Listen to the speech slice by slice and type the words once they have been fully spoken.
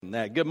on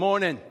that. Good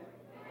morning.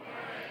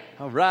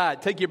 All right,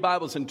 take your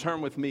Bibles and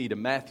turn with me to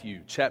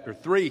Matthew chapter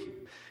 3.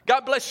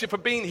 God bless you for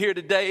being here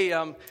today.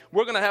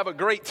 We're going to have a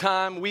great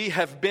time. We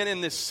have been in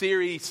this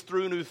series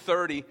through New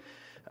 30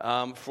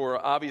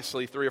 for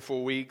obviously 3 or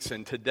 4 weeks,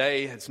 and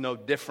today it's no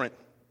different.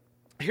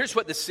 Here's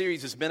what this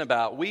series has been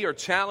about. We are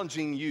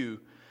challenging you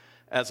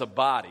as a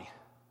body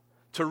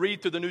to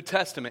read through the New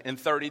Testament in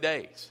 30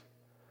 days.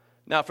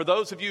 Now, for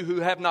those of you who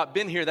have not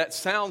been here, that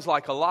sounds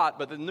like a lot,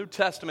 but the New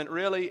Testament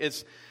really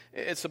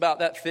it's about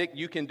that thick.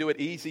 You can do it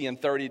easy in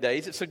 30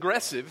 days. It's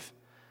aggressive,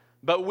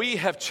 but we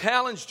have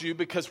challenged you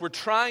because we're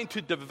trying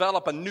to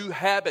develop a new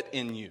habit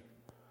in you.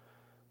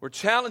 We're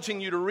challenging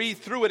you to read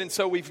through it, and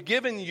so we've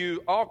given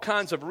you all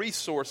kinds of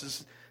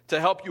resources to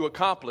help you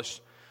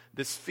accomplish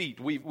this feat.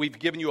 We've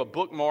given you a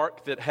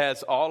bookmark that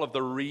has all of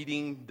the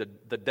reading,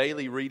 the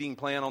daily reading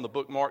plan on the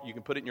bookmark. You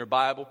can put it in your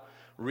Bible.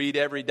 Read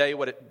every day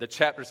the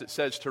chapters it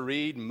says to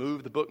read,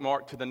 move the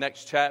bookmark to the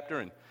next chapter,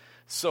 and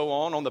so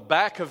on. On the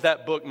back of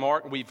that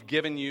bookmark, we've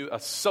given you a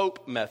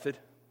SOAP method,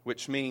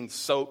 which means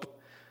SOAP,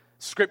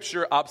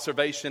 Scripture,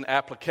 Observation,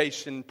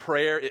 Application,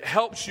 Prayer. It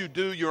helps you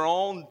do your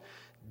own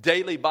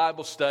daily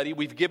Bible study.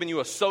 We've given you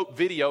a SOAP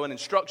video, an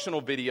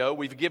instructional video.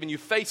 We've given you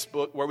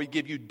Facebook, where we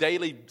give you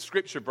daily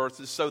Scripture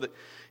verses so that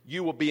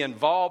you will be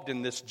involved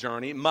in this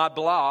journey. My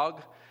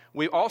blog.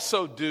 We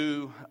also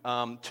do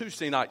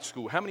Tuesday night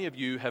school. How many of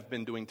you have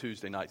been doing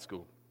Tuesday night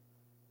school?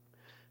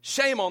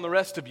 Shame on the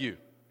rest of you.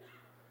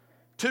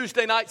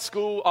 Tuesday night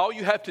school, all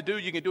you have to do,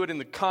 you can do it in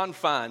the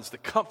confines, the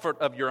comfort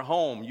of your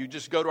home. You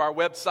just go to our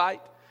website,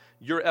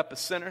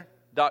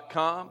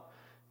 yourepicenter.com.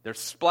 Their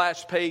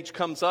splash page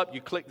comes up. You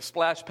click the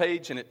splash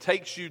page, and it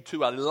takes you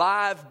to a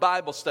live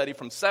Bible study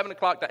from 7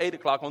 o'clock to 8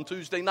 o'clock on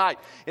Tuesday night.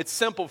 It's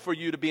simple for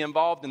you to be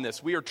involved in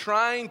this. We are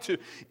trying to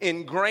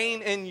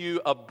ingrain in you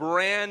a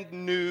brand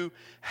new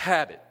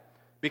habit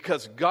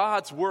because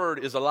God's Word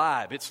is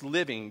alive. It's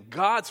living.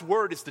 God's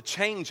Word is the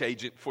change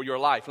agent for your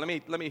life. Let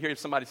me hear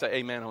somebody say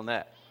amen on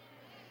that.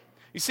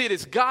 You see, it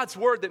is God's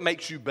Word that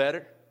makes you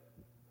better.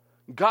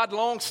 God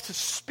longs to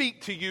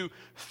speak to you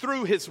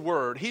through His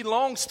Word. He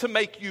longs to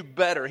make you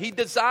better. He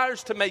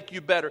desires to make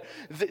you better.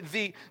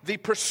 The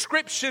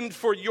prescription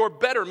for your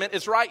betterment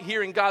is right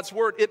here in God's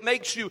Word. It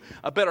makes you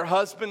a better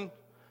husband,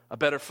 a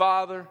better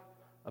father,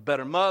 a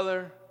better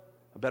mother,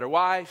 a better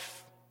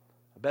wife,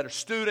 a better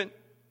student,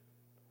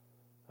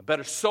 a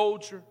better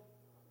soldier,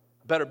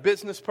 a better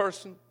business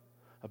person,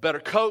 a better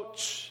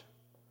coach.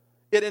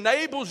 It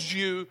enables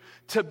you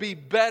to be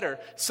better.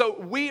 So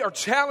we are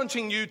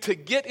challenging you to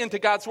get into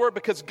God's Word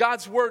because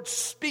God's Word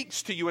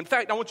speaks to you. In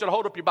fact, I want you to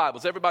hold up your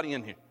Bibles. Everybody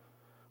in here,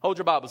 hold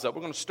your Bibles up.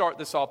 We're going to start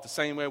this off the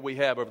same way we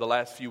have over the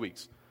last few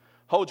weeks.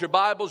 Hold your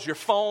Bibles, your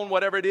phone,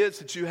 whatever it is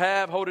that you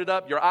have, hold it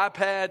up. Your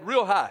iPad,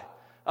 real high,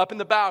 up in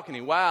the balcony.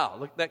 Wow,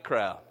 look at that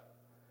crowd.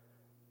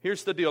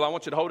 Here's the deal. I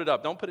want you to hold it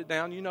up. Don't put it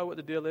down. You know what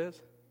the deal is.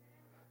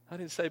 I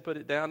didn't say put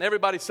it down.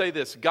 Everybody say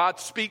this. God,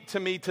 speak to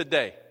me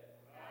today.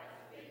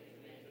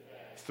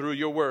 Through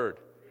your word.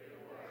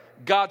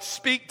 God,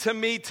 speak to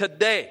me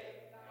today.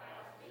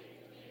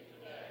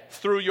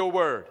 Through your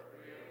word.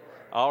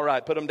 All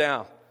right, put them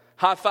down.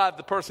 High five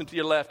the person to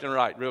your left and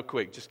right real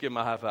quick. Just give them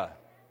a high five.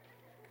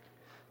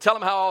 Tell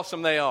them how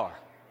awesome they are.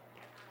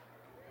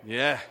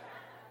 Yeah.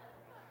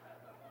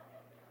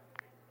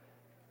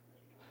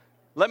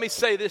 Let me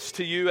say this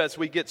to you as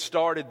we get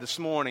started this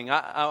morning.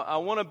 I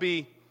want to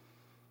be,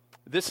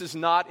 this is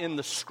not in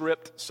the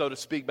script, so to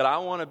speak, but I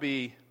want to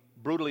be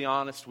brutally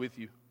honest with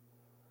you.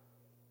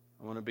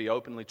 I want to be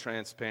openly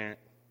transparent,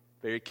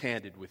 very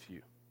candid with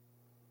you.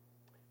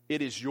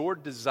 It is your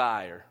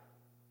desire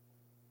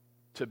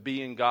to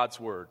be in God's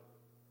Word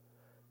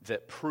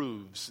that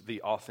proves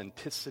the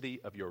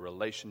authenticity of your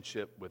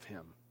relationship with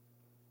Him.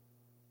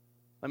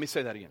 Let me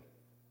say that again.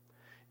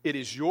 It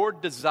is your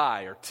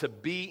desire to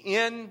be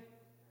in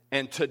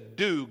and to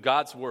do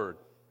God's Word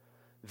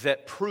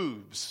that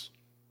proves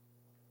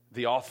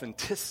the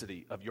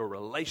authenticity of your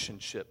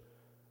relationship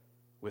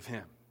with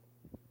Him.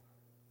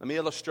 Let me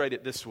illustrate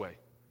it this way.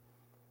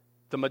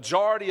 The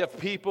majority of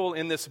people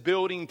in this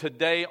building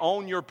today,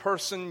 on your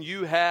person,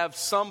 you have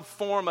some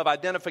form of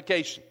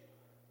identification.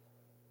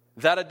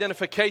 That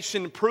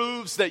identification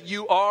proves that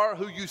you are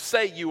who you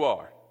say you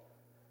are.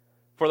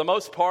 For the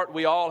most part,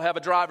 we all have a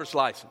driver's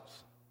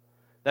license.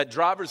 That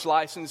driver's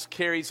license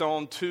carries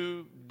on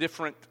two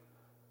different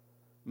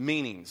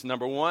meanings.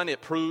 Number one,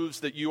 it proves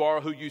that you are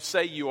who you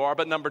say you are.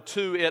 But number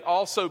two, it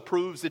also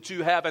proves that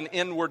you have an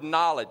inward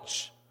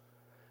knowledge.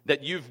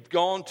 That you've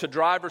gone to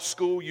driver's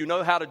school, you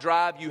know how to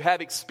drive, you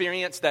have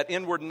experience, that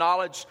inward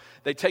knowledge.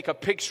 They take a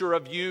picture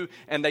of you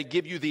and they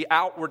give you the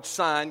outward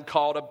sign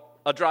called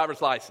a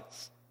driver's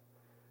license.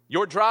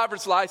 Your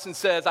driver's license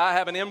says, I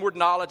have an inward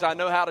knowledge, I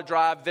know how to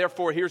drive,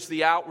 therefore here's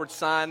the outward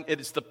sign. It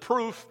is the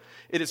proof,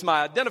 it is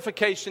my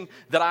identification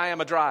that I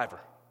am a driver.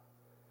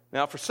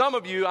 Now for some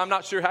of you, I'm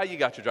not sure how you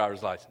got your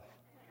driver's license.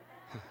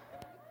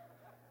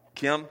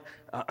 Kim,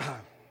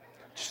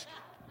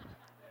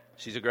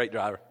 she's a great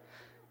driver.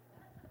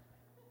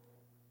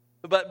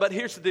 But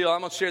here's the deal.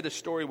 I'm going to share this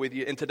story with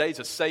you. And today's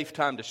a safe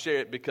time to share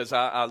it because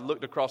I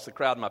looked across the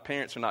crowd and my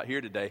parents are not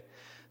here today.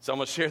 So I'm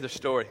going to share the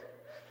story.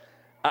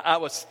 I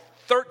was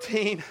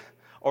 13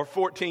 or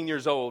 14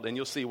 years old, and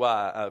you'll see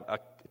why I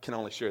can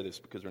only share this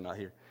because they're not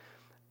here.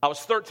 I was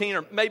 13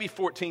 or maybe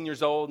 14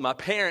 years old. My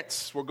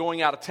parents were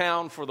going out of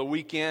town for the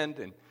weekend,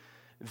 and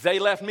they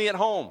left me at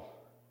home.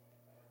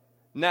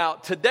 Now,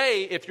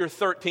 today, if you're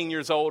 13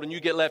 years old and you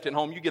get left at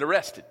home, you get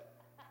arrested.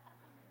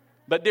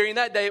 But during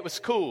that day, it was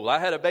cool. I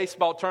had a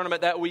baseball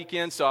tournament that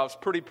weekend, so I was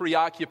pretty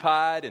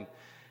preoccupied. And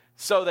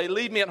so they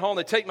leave me at home.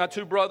 They take my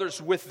two brothers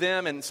with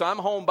them, and so I'm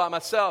home by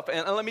myself.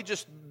 And let me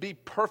just be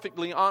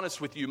perfectly honest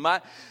with you.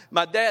 My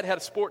dad had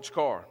a sports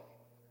car.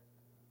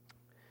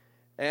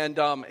 And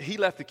he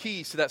left the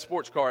keys to that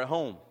sports car at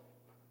home.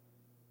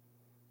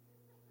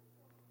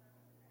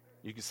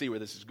 You can see where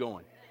this is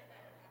going.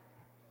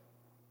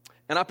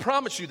 And I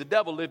promise you, the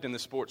devil lived in the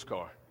sports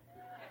car.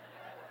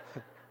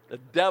 The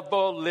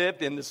devil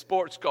lived in the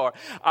sports car.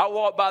 I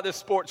walked by this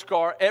sports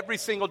car every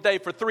single day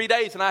for 3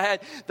 days. And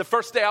the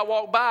first day I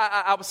walked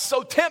by, I was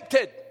so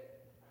tempted.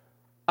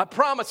 I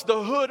promise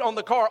the hood on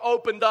the car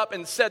opened up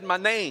and said my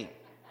name.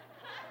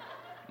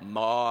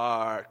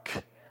 Mark.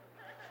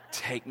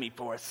 Take me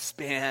for a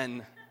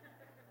spin.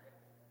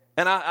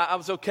 And I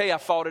was okay. I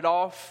fought it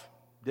off.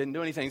 Didn't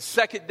do anything.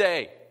 Second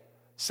day,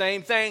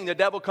 same thing. The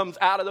devil comes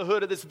out of the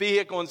hood of this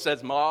vehicle and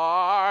says,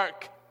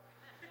 Mark,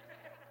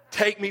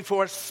 take me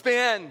for a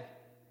spin.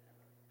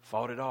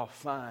 Fought it off.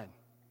 Fine.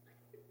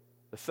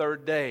 The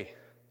third day,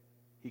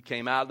 he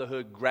came out of the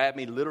hood, grabbed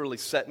me, literally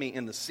set me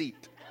in the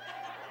seat.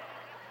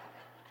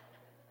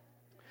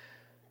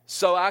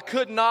 So I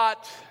could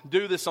not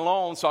do this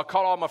alone, so I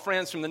called all my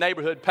friends from the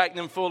neighborhood, packed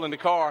them full in the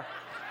car,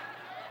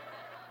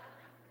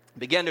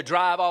 began to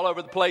drive all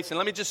over the place. And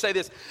let me just say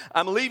this.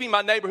 I'm leaving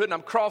my neighborhood, and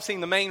I'm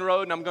crossing the main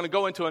road, and I'm going to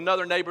go into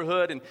another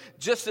neighborhood. And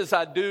just as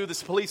I do,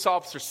 this police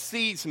officer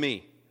sees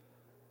me.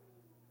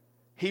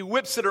 He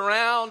whips it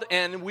around,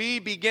 and we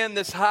begin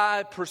this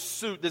high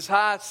pursuit, this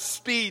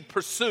high-speed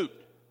pursuit.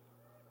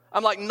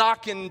 I'm like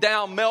knocking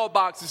down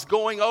mailboxes,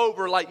 going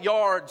over like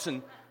yards.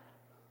 And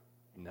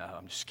no,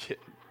 I'm just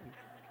kidding.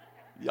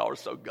 Y'all are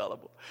so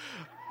gullible.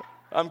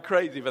 I'm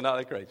crazy, but not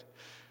that crazy.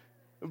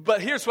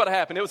 But here's what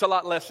happened. It was a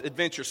lot less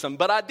adventuresome.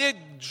 But I did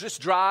just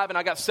drive, and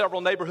I got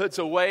several neighborhoods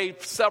away,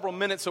 several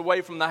minutes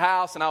away from the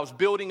house, and I was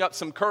building up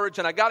some courage,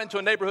 and I got into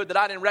a neighborhood that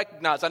I didn't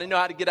recognize. I didn't know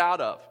how to get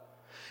out of.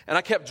 And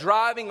I kept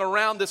driving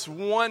around this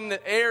one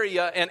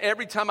area, and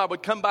every time I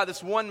would come by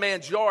this one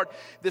man's yard,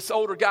 this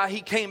older guy,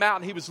 he came out,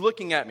 and he was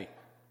looking at me.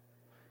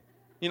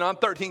 You know, I'm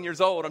 13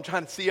 years old. I'm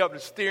trying to see over the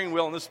steering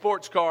wheel in the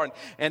sports car.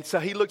 And so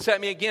he looks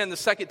at me again the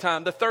second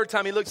time. The third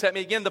time he looks at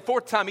me again. The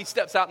fourth time he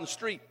steps out in the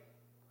street.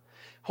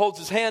 Holds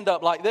his hand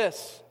up like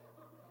this.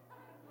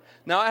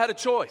 Now I had a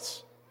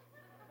choice.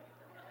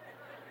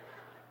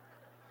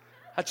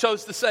 I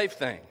chose the safe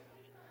thing.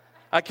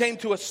 I came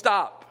to a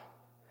stop.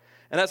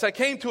 And as I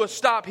came to a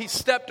stop, he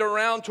stepped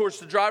around towards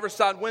the driver's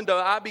side window.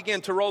 I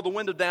began to roll the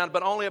window down,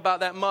 but only about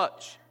that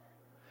much.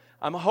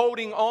 I'm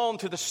holding on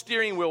to the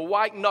steering wheel,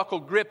 white knuckle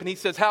grip, and he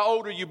says, "How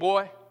old are you,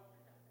 boy?"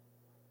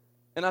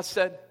 And I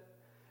said,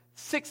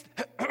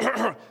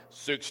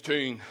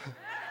 16.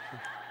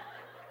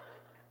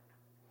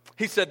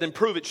 He said, "Then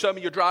prove it. Show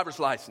me your driver's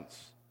license."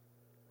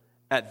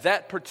 At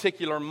that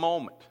particular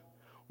moment,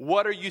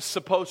 what are you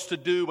supposed to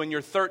do when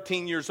you're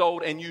 13 years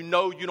old and you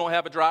know you don't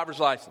have a driver's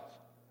license?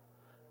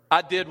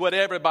 I did what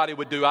everybody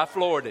would do. I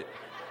floored it.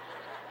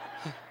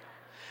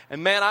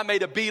 And man, I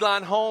made a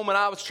beeline home, and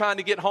I was trying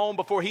to get home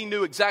before he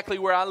knew exactly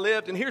where I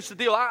lived. And here's the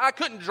deal. I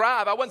couldn't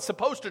drive. I wasn't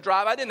supposed to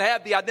drive. I didn't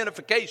have the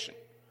identification.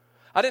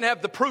 I didn't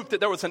have the proof that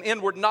there was an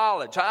inward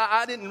knowledge.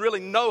 I didn't really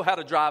know how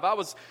to drive. I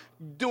was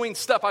doing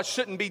stuff I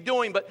shouldn't be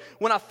doing. But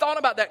when I thought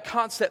about that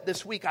concept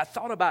this week, I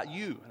thought about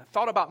you. And I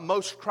thought about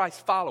most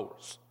Christ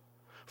followers.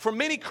 For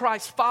many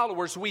Christ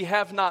followers, we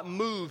have not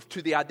moved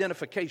to the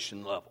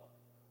identification level.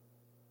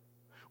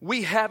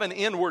 We have an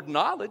inward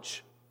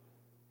knowledge,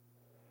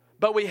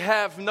 but we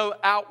have no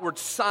outward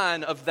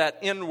sign of that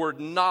inward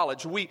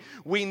knowledge.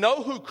 We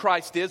know who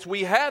Christ is.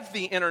 We have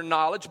the inner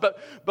knowledge,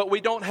 but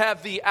we don't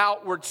have the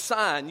outward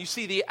sign. You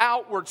see, the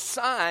outward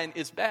sign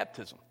is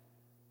baptism.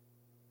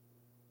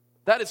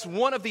 That is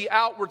one of the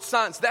outward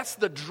signs. That's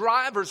the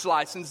driver's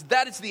license.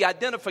 That is the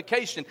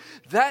identification.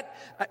 That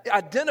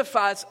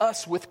identifies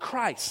us with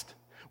Christ.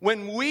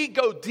 When we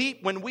go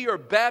deep, when we are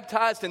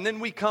baptized and then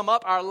we come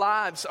up, our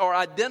lives are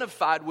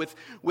identified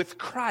with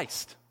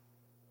Christ.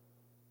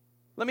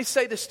 Let me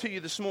say this to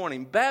you this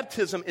morning.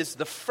 Baptism is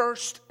the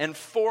first and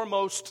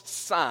foremost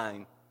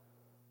sign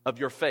of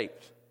your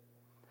faith.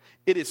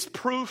 It is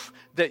proof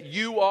that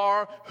you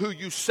are who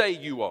you say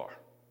you are.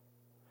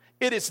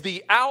 It is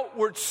the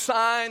outward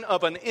sign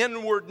of an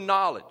inward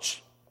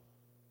knowledge.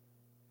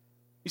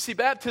 You see,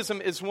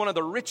 baptism is one of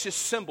the richest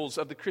symbols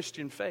of the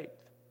Christian faith.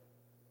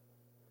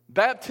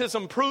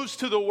 Baptism proves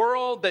to the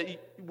world that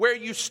where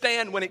you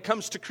stand when it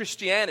comes to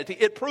Christianity.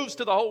 It proves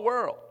to the whole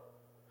world.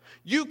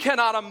 You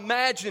cannot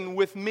imagine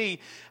with me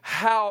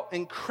how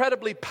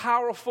incredibly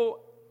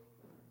powerful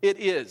it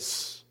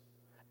is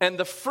and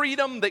the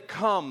freedom that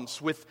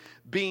comes with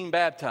being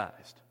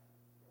baptized.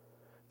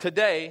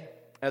 Today,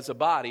 as a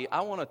body,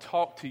 I want to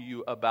talk to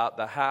you about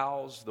the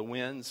hows, the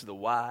whens, the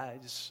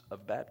whys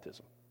of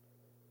baptism.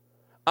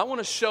 I want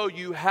to show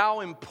you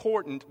how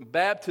important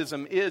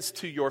baptism is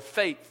to your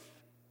faith.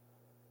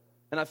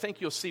 And I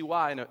think you'll see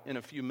why in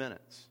a few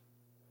minutes.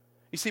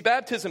 You see,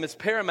 baptism is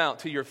paramount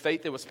to your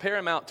faith. It was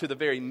paramount to the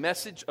very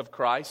message of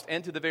Christ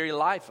and to the very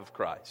life of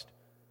Christ.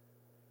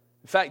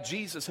 In fact,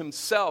 Jesus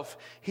himself,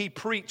 he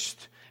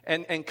preached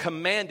and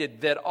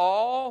commanded that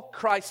all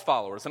Christ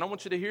followers, and I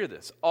want you to hear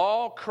this,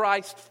 all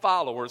Christ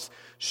followers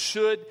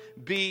should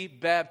be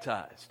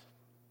baptized.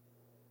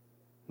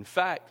 In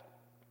fact,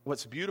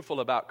 what's beautiful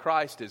about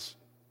Christ is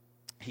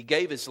he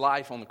gave his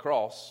life on the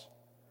cross.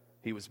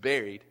 He was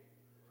buried.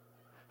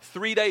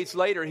 3 days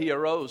later, he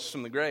arose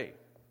from the grave.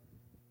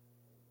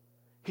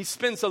 He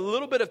spends a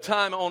little bit of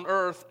time on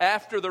earth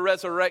after the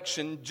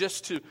resurrection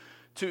just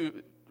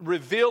to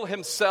reveal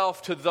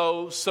himself to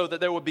those so that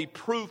there would be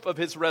proof of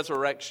his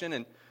resurrection.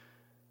 And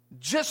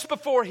just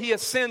before he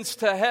ascends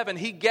to heaven,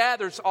 he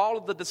gathers all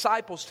of the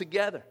disciples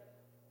together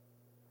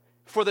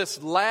for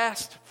this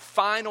last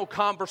final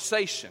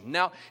conversation.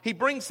 Now, he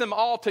brings them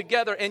all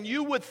together, and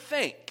you would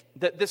think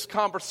that this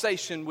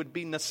conversation would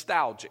be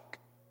nostalgic.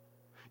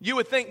 You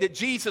would think that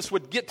Jesus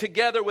would get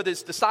together with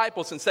his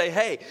disciples and say,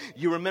 hey,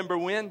 you remember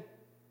when?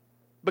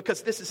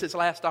 Because this is his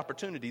last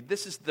opportunity.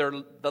 This is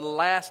the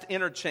last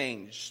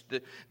interchange,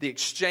 the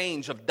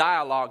exchange of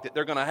dialogue that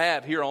they're going to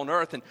have here on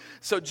earth. And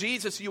so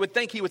Jesus, you would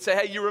think he would say,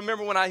 hey, you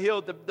remember when I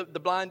healed the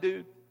blind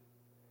dude?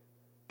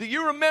 Do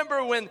you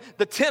remember when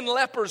the 10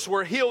 lepers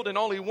were healed and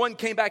only one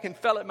came back and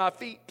fell at my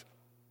feet?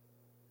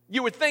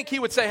 You would think he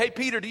would say, hey,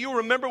 Peter, do you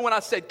remember when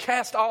I said,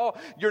 cast all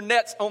your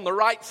nets on the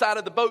right side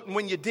of the boat, and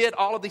when you did,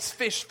 all of these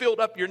fish filled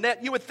up your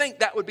net? You would think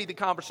that would be the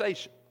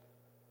conversation.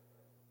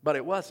 But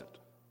it wasn't.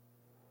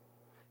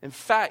 In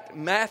fact,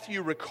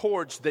 Matthew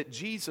records that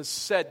Jesus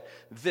said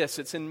this.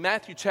 It's in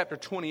Matthew chapter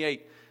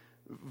 28,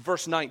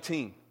 verse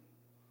 19.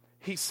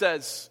 He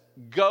says,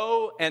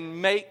 go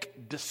and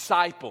make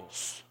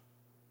disciples.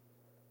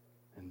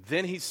 And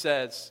then he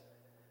says,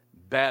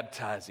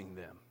 baptizing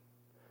them.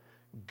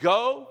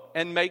 Go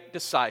and make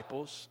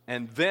disciples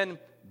and then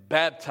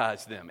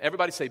baptize them.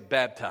 Everybody say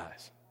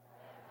baptize.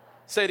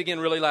 Say it again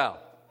really loud.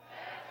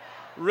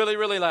 Really,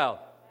 really loud.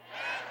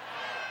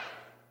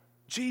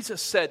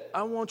 Jesus said,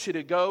 I want you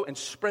to go and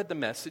spread the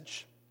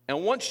message.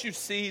 And once you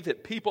see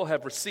that people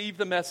have received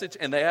the message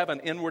and they have an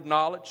inward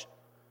knowledge,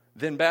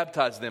 then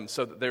baptize them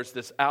so that there's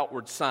this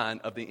outward sign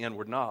of the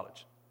inward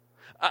knowledge.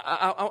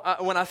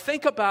 When I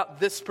think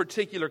about this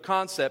particular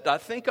concept, I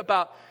think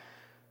about,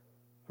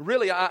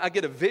 really, I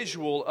get a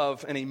visual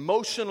of an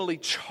emotionally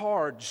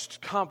charged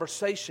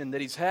conversation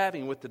that he's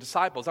having with the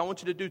disciples. I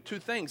want you to do two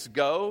things.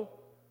 Go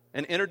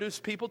and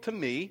introduce people to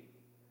me.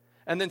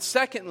 And then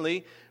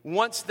secondly,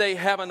 once they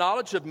have a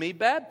knowledge of me,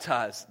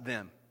 baptize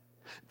them.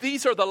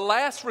 These are the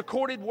last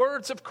recorded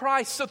words of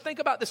Christ. So think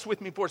about this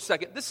with me for a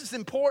second. This is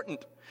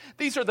important.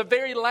 These are the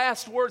very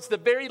last words, the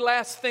very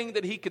last thing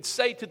that he could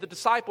say to the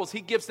disciples.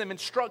 He gives them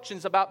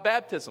instructions about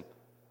baptism.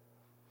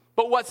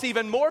 But what's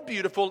even more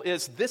beautiful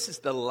is this is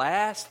the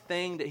last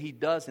thing that he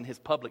does in his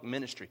public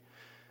ministry.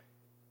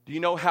 Do you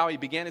know how he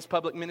began his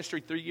public ministry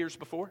 3 years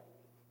before?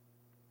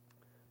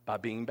 By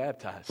being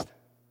baptized.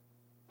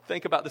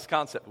 Think about this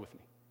concept with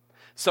me.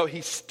 So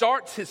he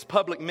starts his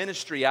public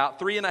ministry out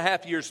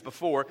 3.5 years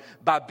before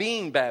by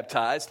being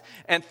baptized.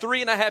 And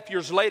 3.5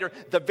 years later,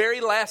 the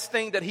very last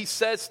thing that he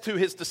says to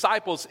his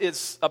disciples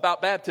is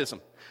about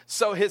baptism.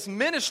 So his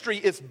ministry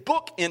is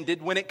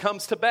bookended when it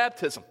comes to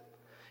baptism.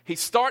 He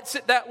starts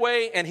it that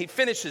way and he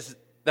finishes it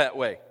that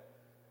way.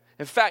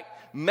 In fact,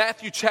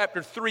 Matthew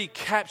chapter 3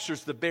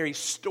 captures the very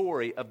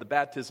story of the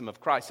baptism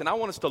of Christ. And I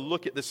want us to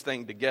look at this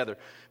thing together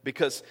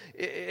because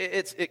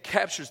it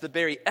captures the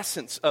very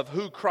essence of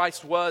who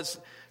Christ was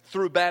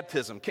through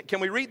baptism.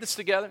 Can we read this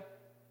together?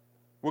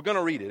 We're going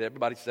to read it.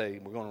 Everybody say,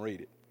 we're going to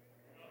read it.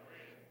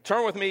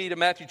 Turn with me to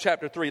Matthew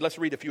chapter 3. Let's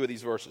read a few of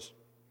these verses.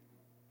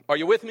 Are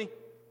you with me?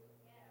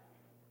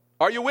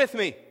 Are you with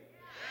me?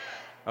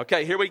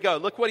 Okay, here we go.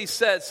 Look what he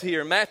says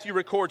here. Matthew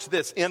records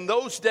this. In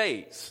those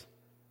days,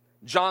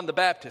 John the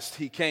Baptist,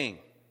 he came,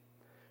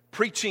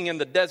 preaching in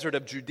the desert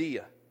of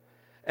Judea,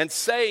 and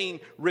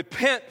saying,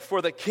 repent,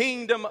 for the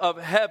kingdom of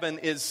heaven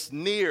is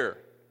near.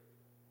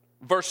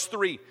 Verse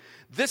 3,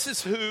 this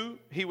is who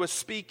he was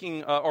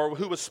speaking, or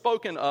who was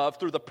spoken of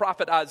through the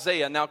prophet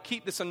Isaiah. Now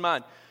keep this in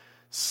mind.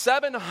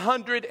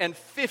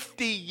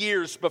 750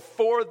 years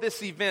before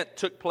this event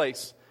took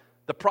place,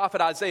 the prophet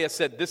Isaiah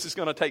said this is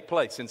going to take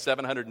place in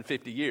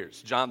 750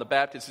 years. John the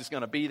Baptist is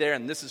going to be there,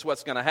 and this is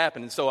what's going to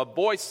happen. And so a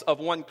voice of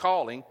one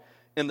calling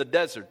in the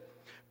desert,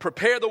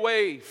 prepare the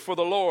way for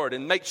the Lord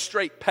and make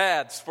straight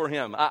paths for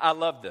him. I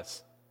love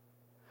this.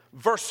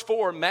 Verse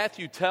 4,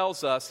 Matthew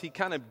tells us, he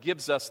kind of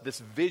gives us this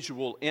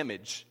visual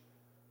image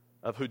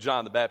of who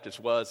John the Baptist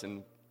was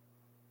and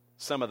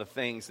some of the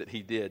things that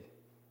he did.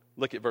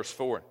 Look at verse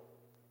 4. It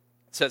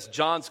says,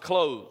 John's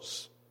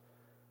clothes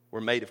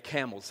were made of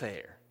camel's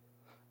hair.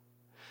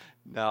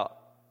 Now,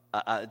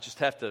 I just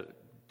have to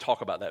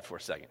talk about that for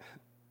a second.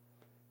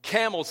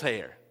 Camel's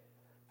hair,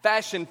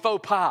 fashion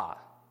faux pas.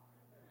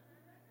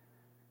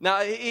 Now,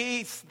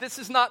 this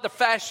is not the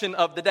fashion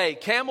of the day.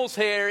 Camel's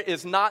hair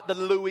is not the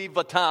Louis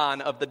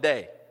Vuitton of the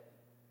day.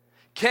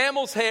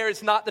 Camel's hair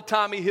is not the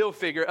Tommy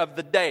Hilfiger of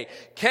the day.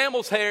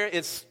 Camel's hair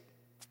is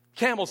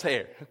camel's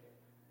hair.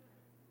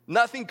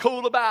 Nothing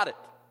cool about it.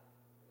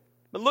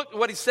 But look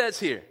what he says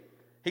here.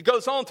 He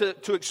goes on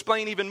to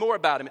explain even more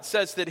about him. It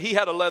says that he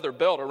had a leather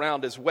belt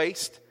around his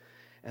waist,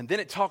 and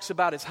then it talks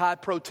about his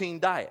high-protein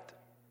diet.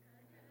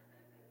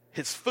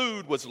 His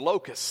food was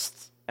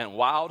locusts and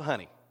wild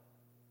honey.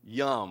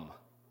 Yum.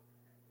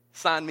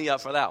 Sign me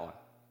up for that one.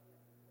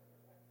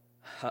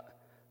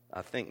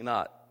 I think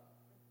not.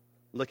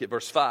 Look at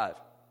verse 5.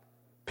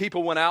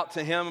 People went out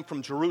to him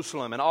from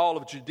Jerusalem and all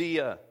of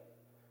Judea,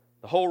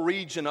 the whole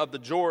region of the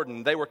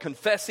Jordan. They were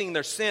confessing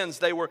their sins.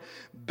 They were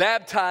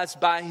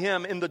baptized by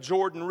him in the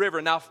Jordan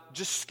River. Now,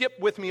 just skip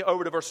with me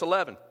over to verse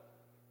 11.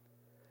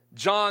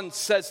 John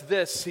says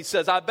this. He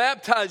says, I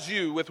baptize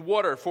you with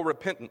water for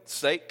repentance'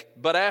 sake,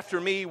 but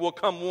after me will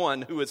come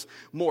one who is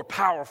more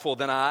powerful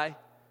than I,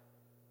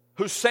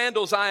 whose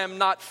sandals I am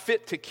not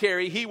fit to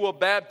carry. He will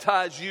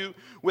baptize you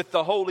with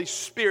the Holy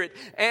Spirit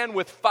and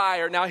with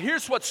fire. Now,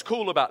 here's what's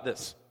cool about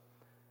this.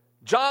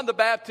 John the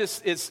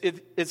Baptist is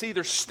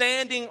either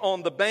standing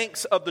on the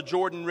banks of the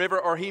Jordan River,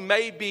 or he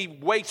may be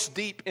waist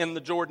deep in the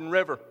Jordan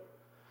River.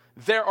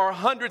 There are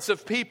hundreds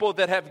of people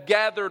that have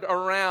gathered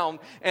around,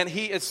 and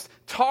he is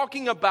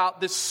talking about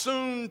this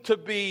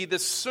soon-to-be,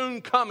 this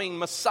soon-coming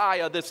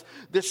Messiah,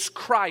 this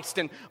Christ.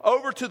 And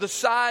over to the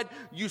side,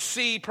 you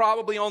see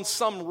probably on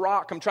some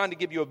rock, I'm trying to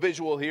give you a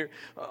visual here,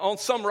 on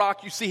some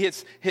rock you see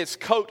his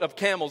coat of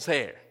camel's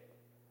hair.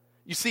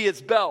 You see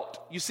his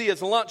belt. You see his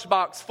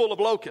lunchbox full of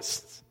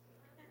locusts.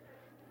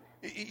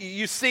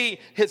 You see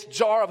his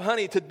jar of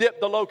honey to dip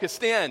the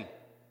locust in.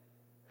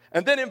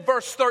 And then in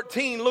verse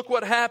 13, look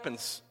what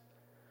happens.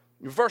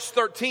 In verse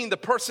 13, the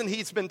person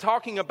he's been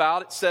talking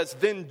about, it says,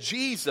 Then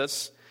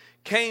Jesus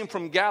came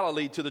from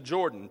Galilee to the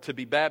Jordan to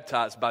be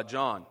baptized by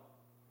John.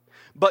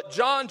 But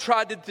John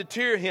tried to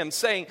deter him,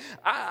 saying,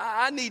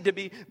 I need to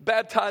be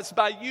baptized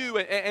by you,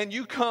 and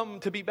you come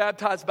to be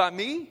baptized by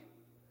me?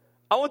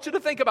 I want you to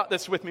think about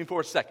this with me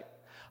for a second.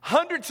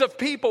 Hundreds of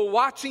people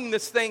watching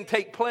this thing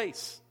take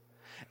place.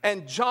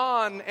 And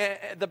John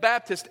the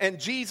Baptist and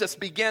Jesus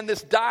began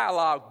this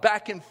dialogue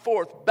back and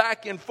forth,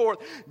 back and forth.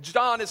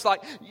 John is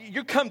like,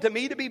 you come to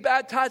me to be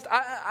baptized?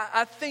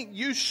 I think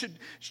you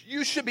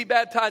should be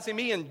baptizing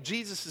me. And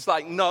Jesus is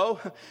like, no,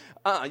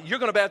 you're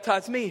going to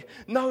baptize me.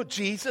 No,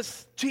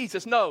 Jesus,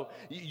 no,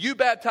 you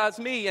baptize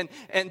me.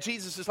 And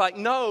Jesus is like,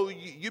 no,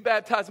 you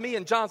baptize me.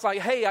 And John's like,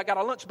 hey, I got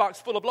a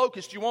lunchbox full of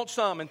locusts. You want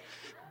some? And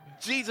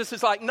Jesus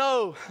is like,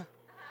 no.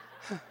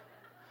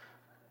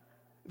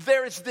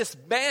 There is this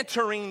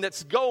bantering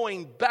that's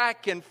going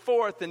back and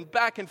forth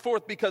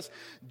because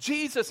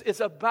Jesus is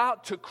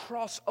about to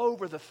cross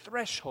over the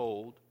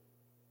threshold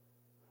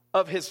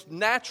of his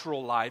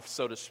natural life,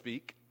 so to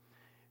speak,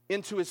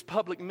 into his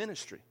public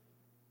ministry.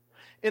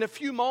 In a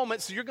few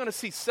moments, you're going to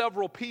see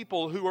several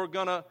people who are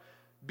going to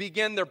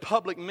begin their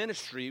public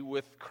ministry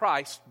with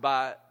Christ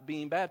by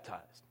being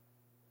baptized.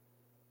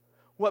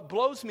 What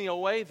blows me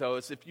away, though,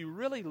 is if you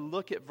really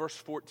look at verse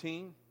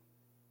 14,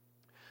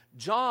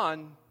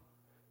 John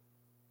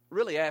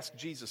really asked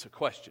Jesus a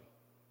question.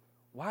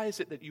 Why is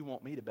it that you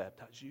want me to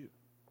baptize you?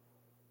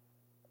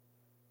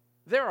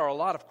 There are a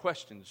lot of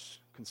questions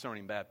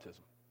concerning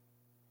baptism.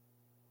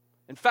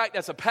 In fact,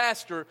 as a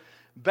pastor,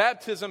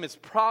 baptism is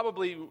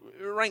probably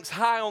ranks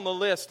high on the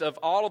list of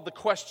all of the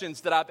questions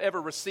that I've ever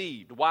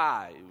received.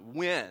 Why?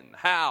 When?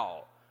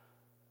 How?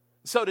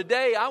 So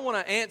today I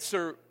want to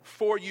answer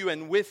for you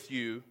and with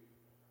you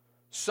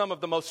some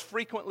of the most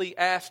frequently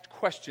asked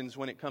questions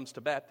when it comes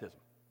to baptism.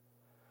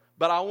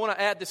 But I want to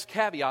add this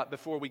caveat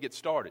before we get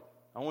started.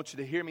 I want you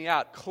to hear me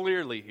out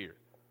clearly here.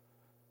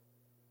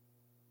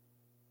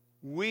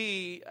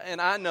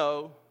 I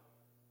know,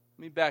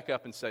 let me back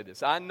up and say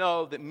this. I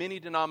know that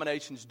many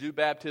denominations do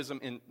baptism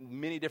in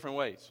many different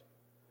ways.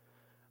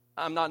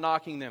 I'm not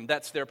knocking them.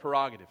 That's their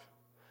prerogative.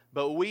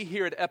 But we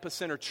here at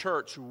Epicenter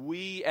Church,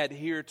 we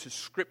adhere to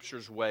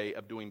Scripture's way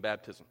of doing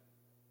baptism.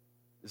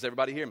 Does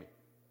everybody hear me?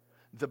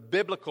 The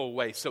biblical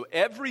way. So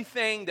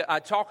everything that I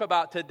talk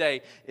about today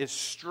is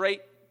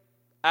straight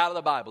out of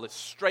the Bible. It's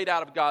straight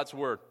out of God's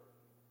Word.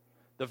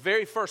 The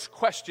very first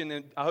question,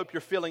 and I hope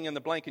you're filling in the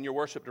blank in your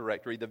worship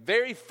directory, the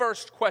very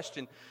first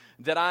question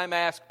that I'm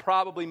asked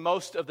probably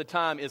most of the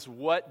time is,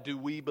 what do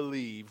we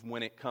believe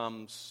when it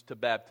comes to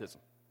baptism?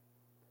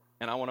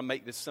 And I want to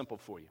make this simple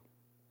for you.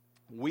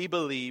 We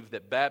believe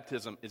that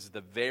baptism is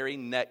the very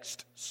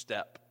next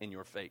step in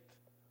your faith.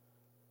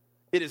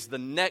 It is the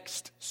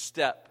next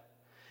step.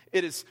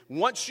 It is,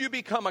 once you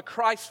become a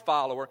Christ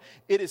follower,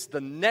 it is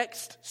the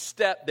next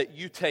step that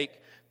you take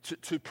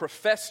to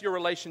profess your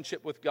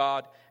relationship with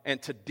God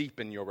and to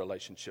deepen your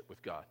relationship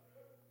with God.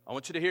 I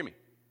want you to hear me.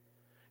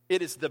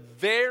 It is the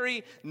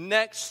very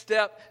next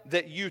step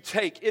that you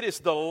take. It is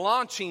the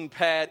launching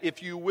pad,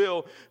 if you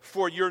will,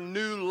 for your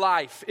new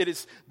life. It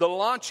is the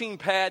launching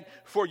pad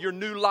for your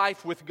new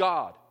life with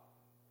God.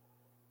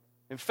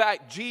 In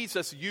fact,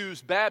 Jesus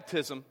used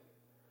baptism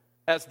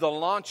as the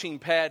launching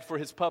pad for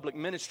his public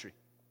ministry.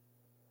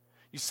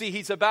 You see,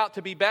 he's about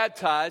to be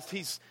baptized.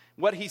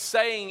 What he's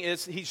saying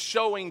is he's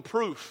showing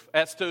proof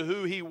as to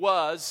who he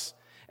was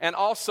and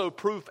also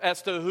proof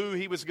as to who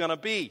he was going to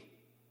be.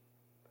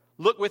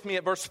 Look with me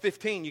at verse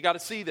 15. You got to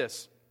see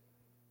this.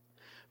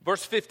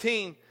 Verse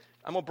 15,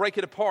 I'm going to break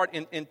it apart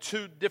in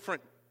two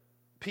different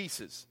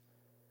pieces.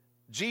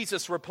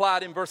 Jesus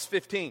replied in verse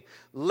 15,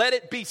 "Let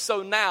it be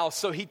so now."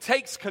 So he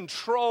takes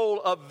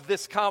control of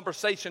this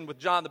conversation with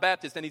John the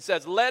Baptist and he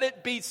says, "Let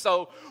it be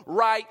so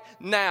right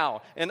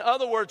now." In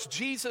other words,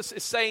 Jesus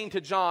is saying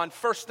to John,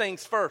 first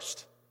things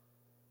first.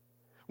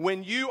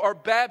 When you are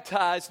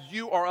baptized,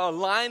 you are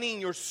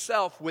aligning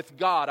yourself with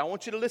God. I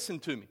want you to listen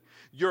to me.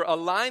 You're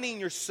aligning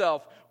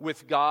yourself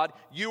with God.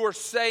 You are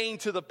saying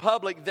to the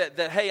public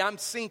that hey, I'm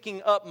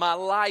syncing up my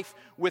life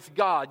with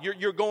God.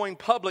 You're going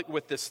public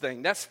with this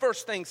thing. That's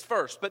first things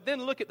first. But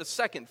then look at the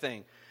second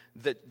thing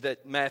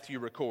that Matthew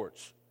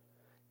records.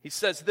 He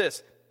says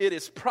this, "It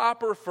is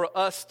proper for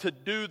us to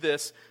do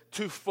this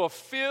to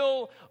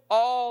fulfill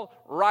all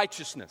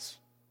righteousness."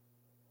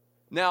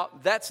 Now,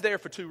 that's there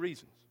for two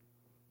reasons.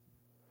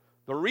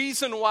 The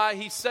reason why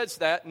he says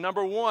that,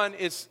 number one,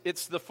 is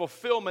it's the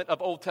fulfillment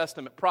of Old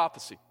Testament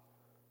prophecy.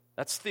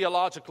 That's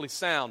theologically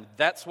sound.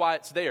 That's why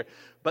it's there.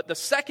 But the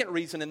second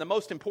reason, and the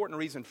most important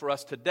reason for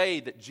us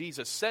today that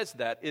Jesus says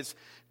that, is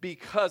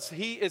because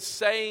he is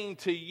saying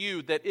to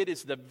you that it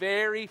is the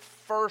very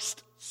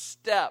first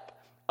step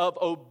of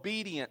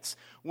obedience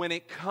when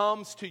it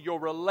comes to your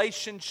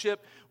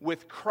relationship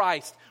with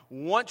Christ.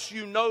 Once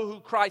you know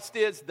who Christ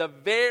is, the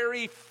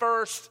very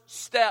first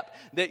step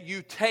that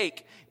you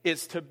take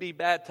is to be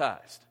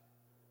baptized.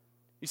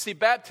 You see,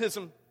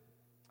 baptism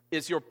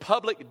is your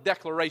public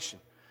declaration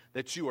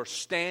that you are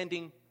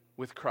standing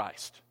with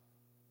Christ.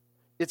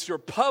 It's your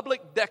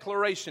public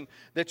declaration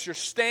that you're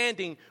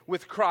standing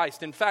with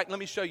Christ. In fact, let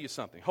me show you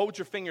something. Hold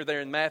your finger there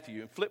in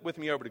Matthew and flip with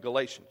me over to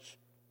Galatians.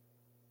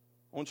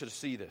 I want you to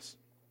see this.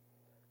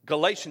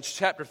 Galatians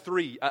chapter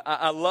 3.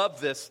 I love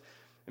this.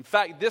 In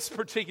fact, this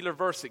particular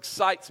verse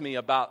excites me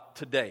about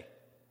today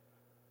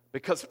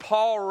because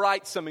Paul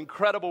writes some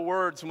incredible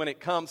words when it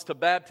comes to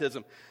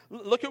baptism.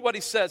 Look at what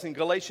he says in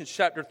Galatians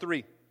chapter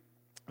 3,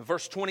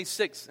 verse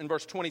 26 and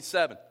verse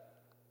 27.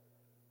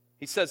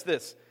 He says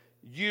this,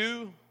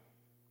 "You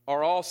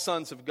are all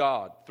sons of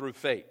God through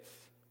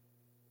faith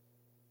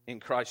in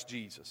Christ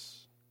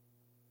Jesus."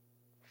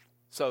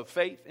 So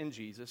faith in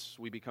Jesus,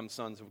 we become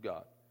sons of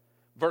God.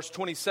 Verse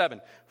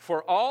 27,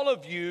 "For all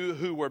of you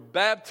who were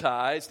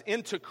baptized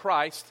into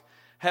Christ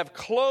have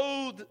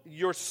clothed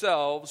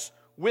yourselves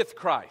with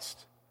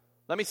Christ."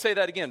 Let me say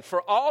that again.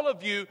 For all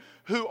of you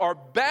who are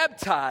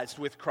baptized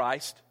with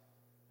Christ,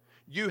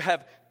 you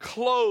have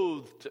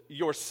clothed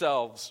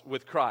yourselves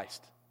with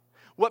Christ.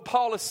 What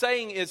Paul is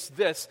saying is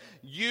this: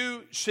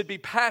 you should be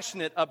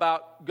passionate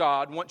about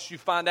God once you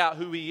find out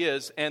who he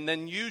is, and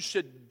then you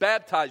should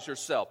baptize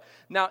yourself.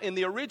 Now, in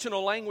the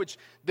original language,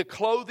 the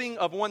clothing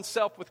of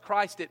oneself with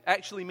Christ, it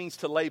actually means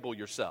to label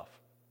yourself.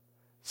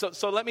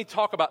 So let me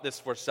talk about this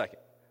for a second.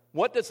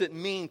 What does it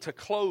mean to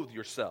clothe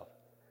yourself?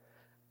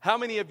 How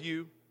many of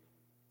you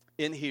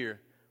in here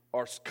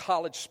are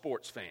college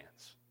sports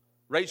fans?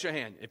 Raise your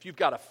hand if you've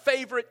got a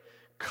favorite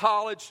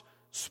college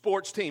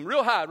sports team.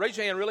 Real high. Raise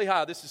your hand really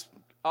high. This is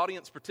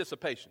audience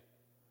participation.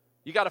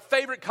 You got a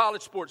favorite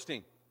college sports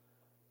team?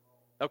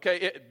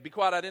 Okay, be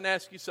quiet. I didn't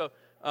ask you. So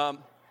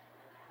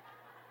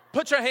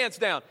put your hands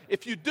down.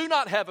 If you do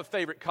not have a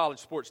favorite college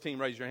sports team,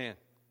 raise your hand.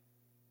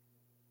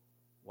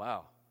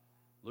 Wow.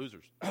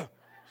 Losers.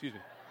 Excuse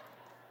me.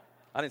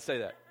 I didn't say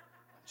that.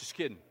 Just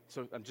kidding.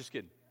 So I'm just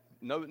kidding.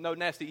 No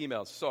nasty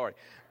emails. Sorry.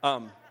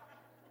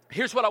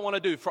 Here's what I want to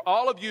do. For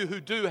all of you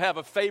who do have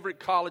a favorite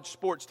college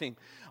sports team,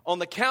 on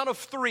the count of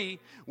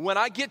 3, when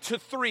I get to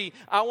 3,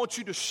 I want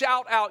you to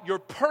shout out your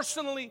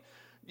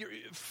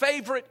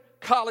favorite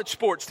college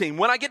sports team.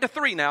 When I get to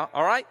 3 now,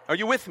 all right? Are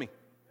you with me?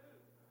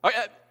 All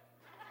right,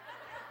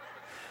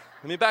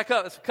 let me back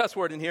up. That's a cuss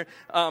word in here.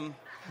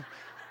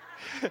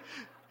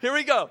 Here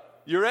we go.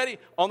 You ready?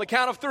 On the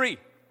count of 3,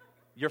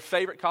 your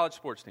favorite college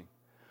sports team.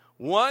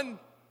 1,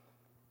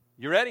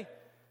 you ready?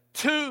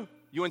 2,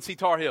 UNC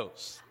Tar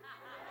Heels.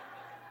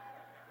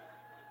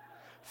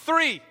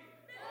 3.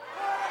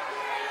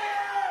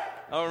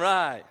 All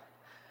right.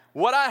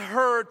 What I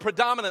heard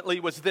predominantly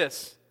was the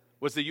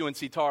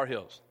UNC Tar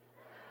Heels.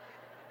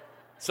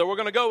 So we're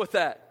going to go with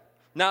that.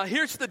 Now,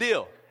 here's the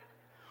deal.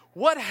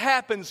 What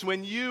happens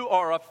when you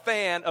are a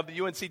fan of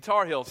the UNC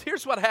Tar Heels?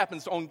 Here's what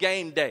happens on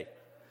game day.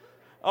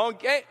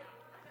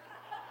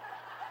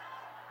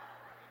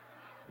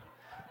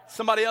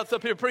 Somebody else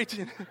up here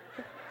preaching?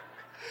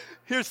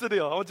 Here's the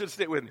deal. I want you to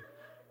stick with me.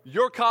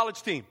 Your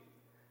college team,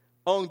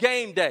 on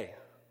game day,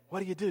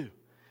 what do?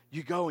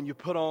 You go and you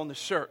put on the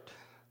shirt.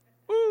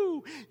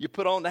 Woo! You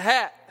put on the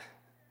hat.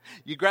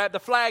 You grab the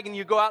flag and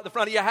you go out the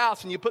front of your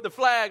house and you put the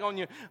flag on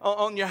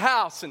your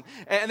house. And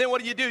then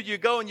what do? You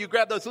go and you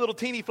grab those little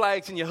teeny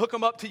flags and you hook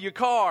them up to your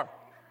car.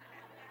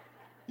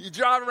 You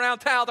drive around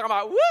town talking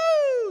about,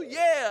 woo,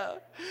 yeah.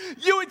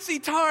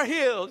 UNC Tar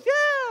Heels,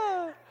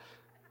 yeah.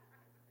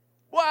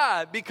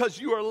 Why? Because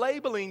you are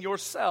labeling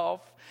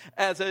yourself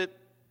as a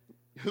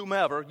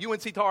whomever,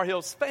 UNC Tar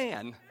Heels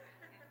fan.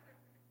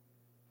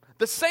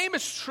 The same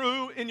is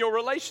true in your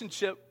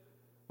relationship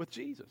with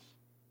Jesus.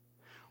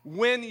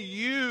 When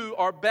you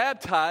are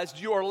baptized,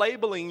 you are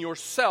labeling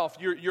yourself.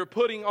 You're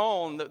putting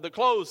on the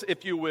clothes,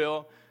 if you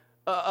will,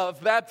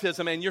 of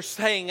baptism, and you're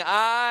saying,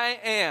 I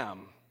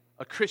am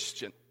a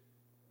Christian.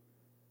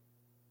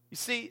 You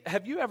see,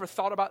 have you ever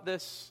thought about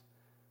this?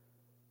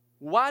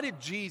 Why did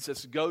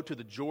Jesus go to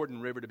the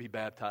Jordan River to be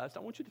baptized?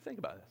 I want you to think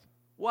about this.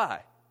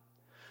 Why?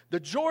 The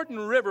Jordan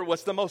River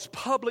was the most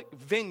public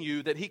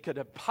venue that he could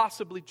have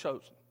possibly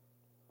chosen.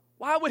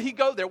 Why would he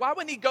go there? Why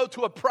wouldn't he go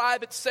to a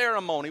private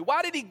ceremony?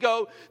 Why did he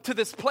go to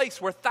this place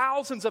where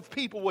thousands of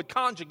people would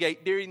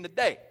congregate during the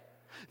day?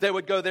 They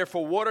would go there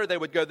for water. They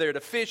would go there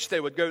to fish. They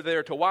would go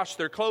there to wash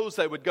their clothes.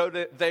 They would go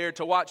there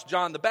to watch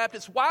John the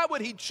Baptist. Why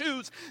would he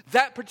choose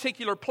that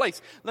particular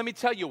place? Let me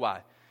tell you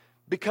why.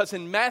 Because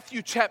in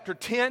Matthew chapter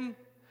 10,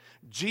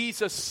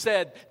 Jesus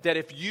said that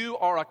if you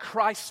are a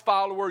Christ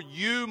follower,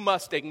 you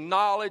must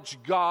acknowledge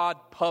God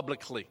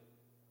publicly.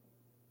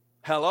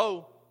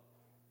 Hello?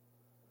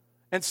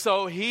 And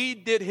so he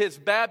did his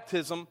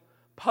baptism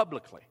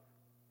publicly.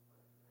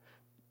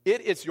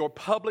 It is your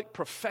public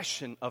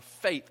profession of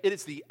faith. It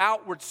is the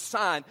outward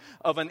sign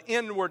of an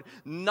inward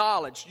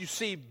knowledge. You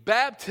see,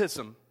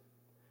 baptism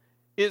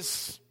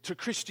is to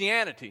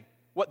Christianity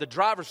what the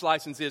driver's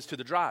license is to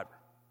the driver,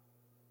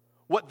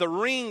 what the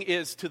ring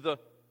is to the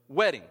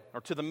wedding or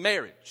to the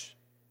marriage,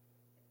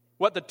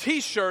 what the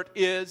t-shirt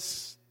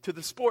is to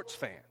the sports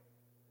fan.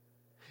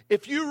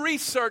 If you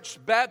research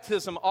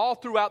baptism all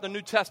throughout the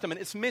New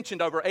Testament, it's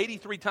mentioned over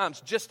 83 times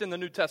just in the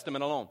New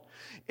Testament alone.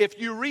 If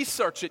you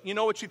research it, you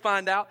know what you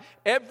find out?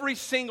 Every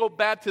single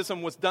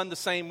baptism was done the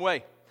same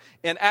way.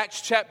 In Acts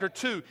chapter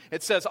 2,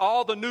 it says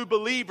all the new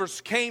believers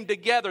came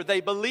together.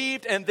 They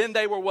believed and then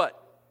they were what?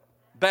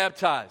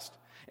 Baptized.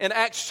 In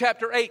Acts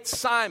chapter 8,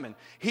 Simon,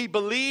 he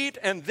believed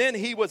and then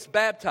he was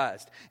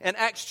baptized. In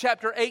Acts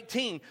chapter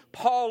 18,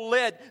 Paul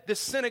led the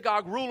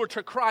synagogue ruler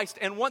to Christ.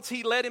 And once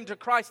he led him to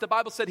Christ, the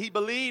Bible said he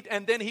believed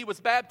and then he was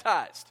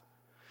baptized.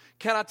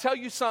 Can I tell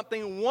you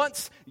something?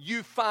 Once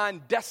you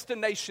find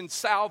destination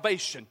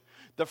salvation,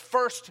 the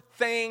first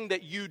thing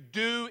that you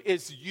do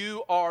is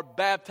you are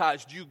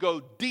baptized. You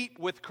go deep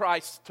with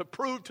Christ to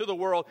prove to the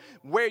world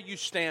where you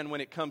stand when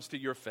it comes to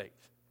your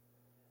faith.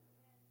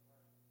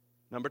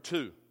 Number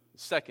two.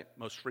 Second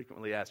most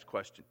frequently asked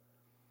question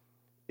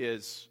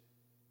is,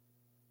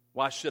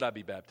 why should I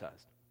be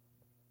baptized?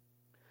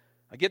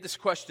 I get this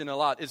question a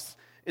lot. Is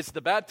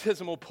the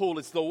baptismal pool,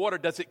 is the water,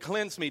 does it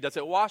cleanse me? Does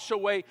it wash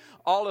away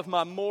all of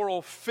my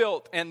moral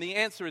filth? And the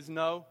answer is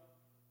no.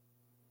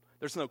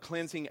 There's no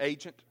cleansing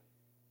agent.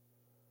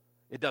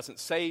 It doesn't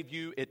save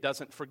you. It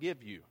doesn't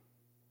forgive you.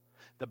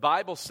 The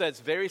Bible says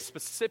very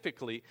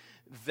specifically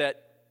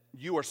that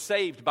you are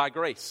saved by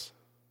grace.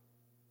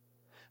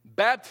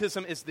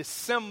 Baptism is the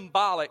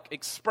symbolic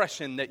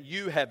expression that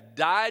you have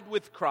died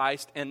with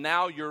Christ and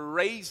now you're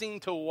raising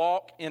to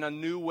walk in a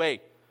new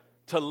way,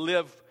 to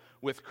live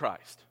with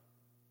Christ.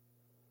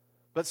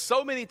 But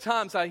so many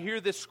times I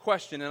hear this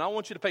question, and I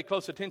want you to pay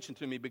close attention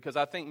to me because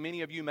I think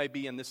many of you may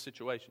be in this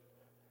situation.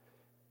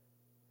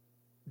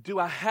 Do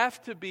I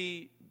have to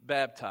be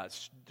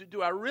baptized?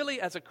 Do I really,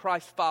 as a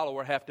Christ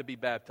follower, have to be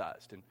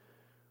baptized? And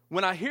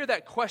when I hear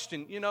that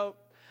question,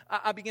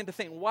 I begin to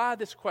think, why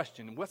this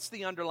question? What's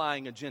the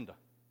underlying agenda?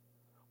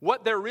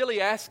 What they're really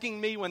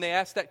asking me when they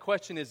ask that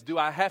question is, do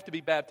I have to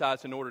be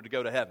baptized in order to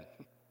go to heaven?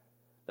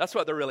 That's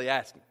what they're really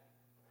asking.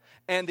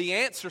 And the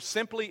answer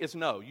simply is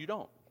no, you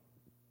don't.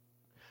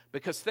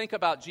 Because think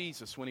about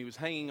Jesus when he was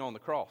hanging on the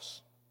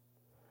cross.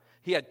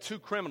 He had two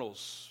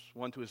criminals,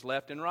 one to his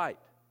left and right.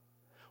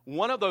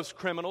 One of those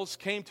criminals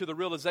came to the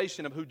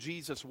realization of who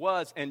Jesus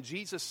was, and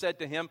Jesus said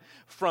to him,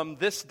 from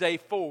this day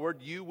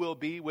forward, you will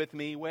be with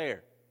me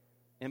where?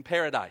 In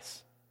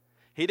paradise.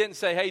 He didn't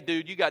say, hey,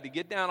 dude, you got to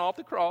get down off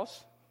the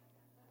cross,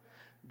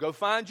 go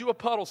find you a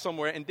puddle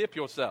somewhere and dip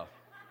yourself.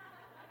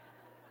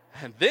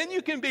 And then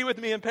you can be with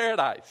me in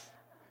paradise.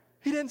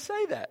 He didn't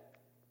say that.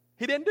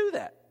 He didn't do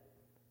that.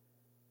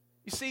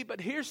 You see, but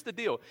here's the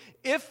deal.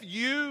 If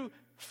you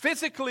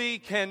physically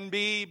can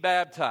be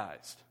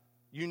baptized,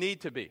 you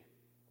need to be.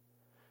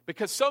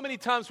 Because so many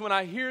times when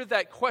I hear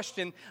that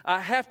question, I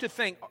have to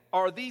think,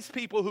 are these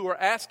people who are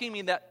asking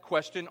me that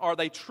question, are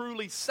they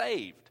truly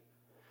saved?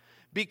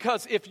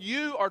 Because if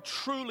you are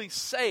truly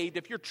saved,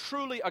 if you're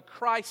truly a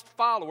Christ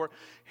follower,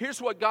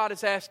 here's what God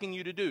is asking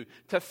you to do.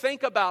 To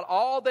think about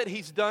all that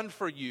he's done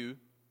for you,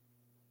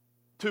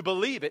 to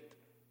believe it,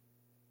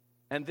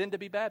 and then to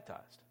be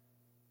baptized.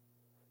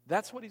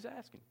 That's what he's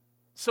asking.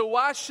 So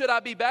why should I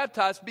be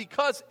baptized?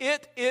 Because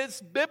it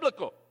is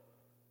biblical.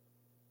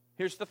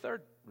 Here's the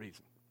third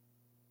reason.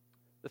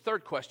 The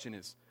third question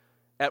is,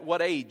 At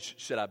what age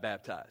should I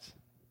baptize?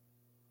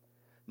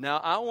 Now,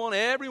 I want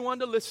everyone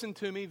to listen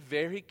to me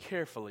very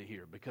carefully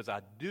here because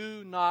I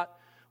do not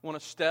want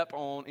to step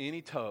on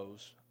any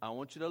toes. I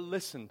want you to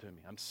listen to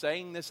me. I'm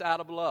saying this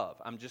out of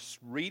love. I'm just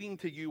reading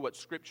to you what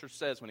Scripture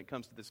says when it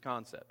comes to this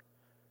concept.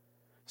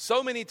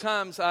 So many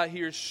times I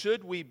hear,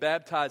 should we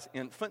baptize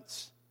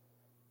infants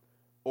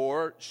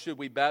or should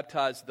we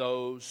baptize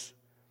those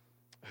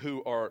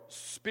who are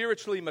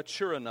spiritually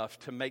mature enough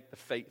to make the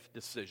faith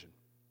decision?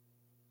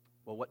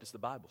 Well, what does the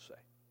Bible say?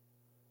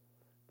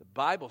 The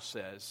Bible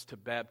says to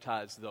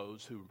baptize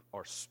those who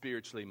are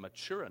spiritually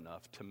mature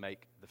enough to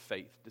make the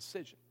faith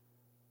decision.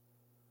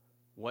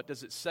 What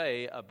does it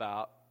say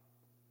about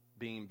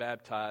being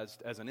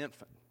baptized as an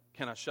infant?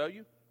 Can I show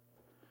you?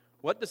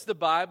 What does the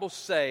Bible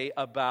say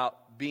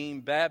about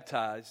being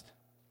baptized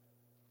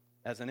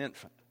as an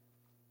infant?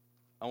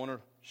 I want to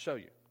show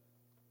you.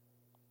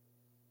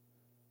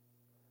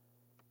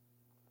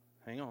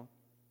 Hang on.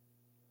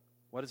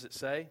 What does it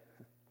say?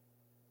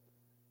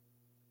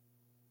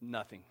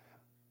 Nothing.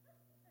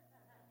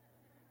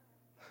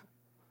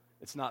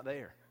 It's not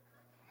there.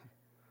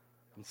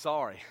 I'm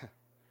sorry.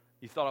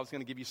 You thought I was going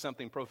to give you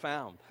something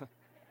profound.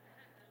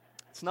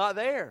 It's not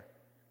there.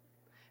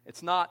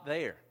 It's not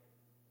there.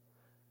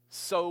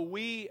 So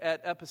we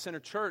at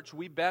Epicenter Church,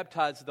 we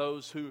baptize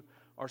those who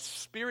are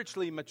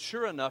spiritually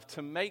mature enough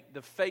to make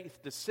the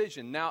faith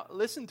decision. Now,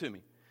 listen to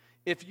me.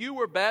 If you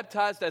were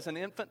baptized as an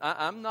infant,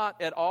 I'm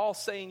not at all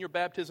saying your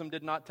baptism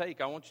did not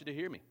take. I want you to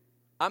hear me.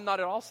 I'm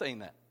not at all saying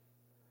that.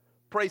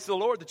 Praise the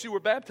Lord that you were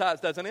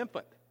baptized as an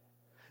infant.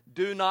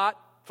 Do not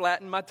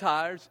flatten my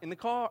tires in the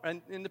car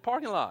and in the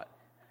parking lot.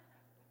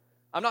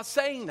 I'm not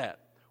saying that.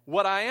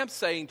 What I am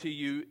saying to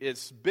you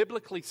is,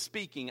 biblically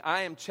speaking,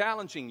 I am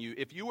challenging you.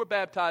 If you were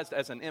baptized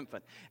as an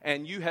infant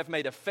and you have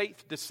made a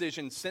faith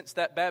decision since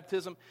that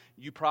baptism,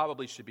 you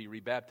probably should be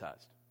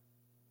rebaptized.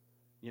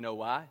 You know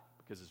why?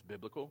 Because it's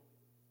biblical.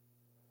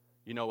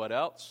 You know what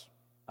else?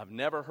 I've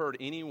never heard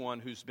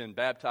anyone who's been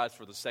baptized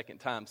for the second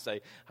time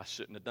say, I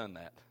shouldn't have done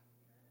that.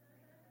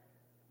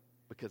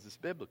 Because it's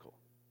biblical.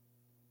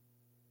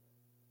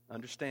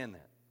 Understand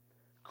that.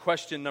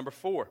 Question number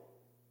 4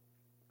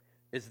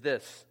 is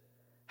this: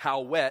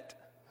 how wet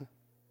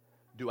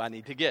do I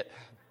need to get?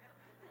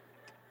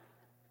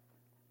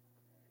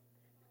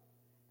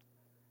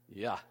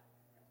 Yeah,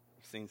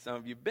 I've seen some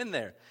of you been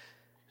there.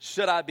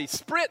 Should I be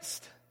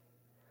spritzed?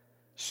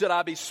 Should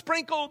I be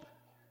sprinkled?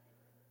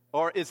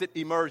 Or is it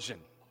immersion?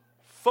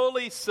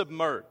 Fully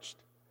submerged.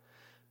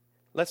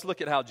 Let's look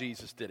at how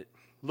Jesus did it.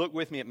 Look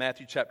with me at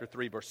Matthew chapter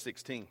 3, verse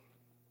 16.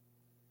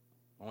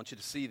 I want you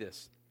to see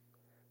this.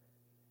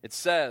 It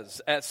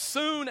says, as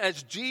soon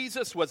as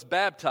Jesus was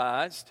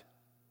baptized,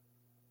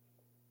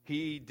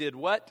 he did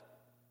what?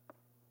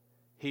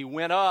 He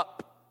went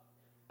up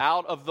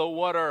out of the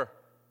water,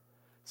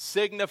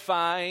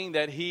 signifying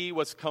that he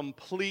was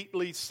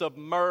completely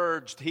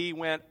submerged. He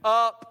went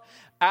up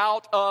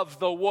out of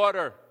the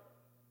water.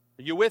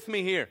 Are you with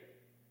me here?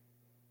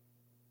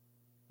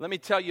 Let me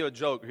tell you a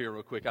joke here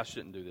real quick. I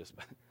shouldn't do this,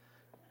 but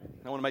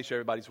I want to make sure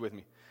everybody's with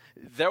me.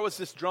 There was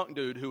this drunk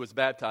dude who was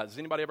baptized. Has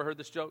anybody ever heard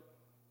this joke?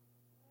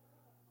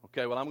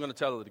 Okay, well, I'm going to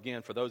tell it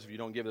again for those of you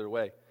who don't give it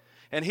away.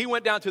 And he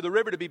went down to the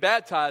river to be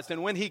baptized,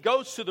 and when he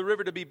goes to the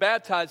river to be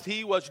baptized,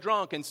 he was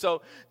drunk. And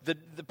so the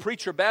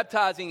preacher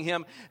baptizing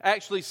him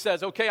actually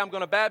says, okay, I'm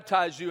going to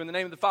baptize you in the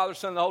name of the Father,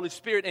 Son, and the Holy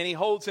Spirit. And he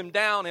holds him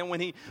down, and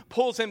when he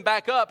pulls him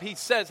back up, he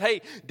says,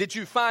 hey, did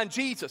you find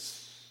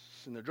Jesus?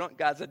 And the drunk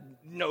guy said,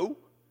 no.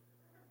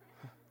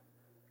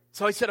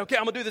 So he said, okay,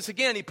 I'm going to do this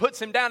again. He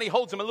puts him down, he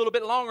holds him a little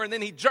bit longer, and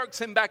then he jerks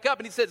him back up,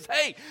 and he says,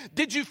 hey,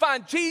 did you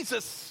find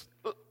Jesus?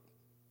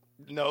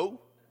 No.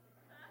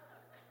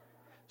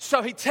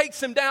 So he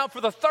takes him down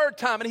for the third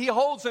time, and he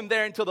holds him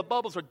there until the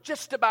bubbles are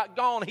just about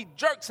gone. He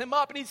jerks him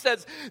up, and he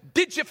says,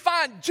 did you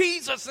find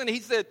Jesus? And he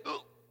said,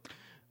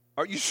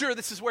 are you sure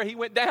this is where he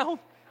went down?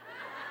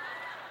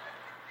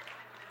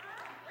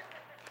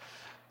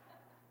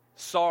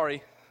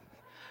 Sorry.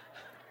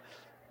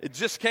 It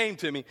just came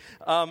to me.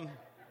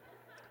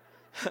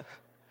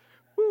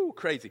 Woo,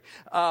 crazy.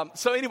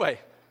 So anyway,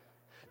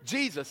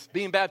 Jesus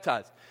being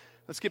baptized.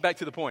 Let's get back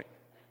to the point.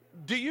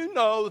 Do you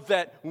know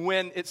that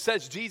when it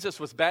says Jesus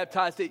was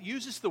baptized, it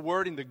uses the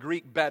word in the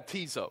Greek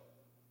baptizo?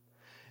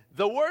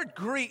 The word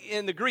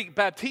in the Greek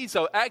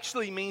baptizo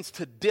actually means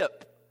to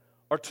dip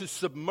or to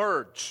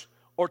submerge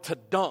or to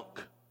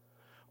dunk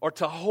or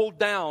to hold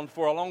down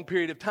for a long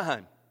period of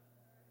time.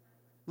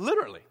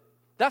 Literally,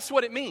 that's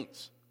what it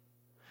means.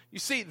 You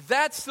see,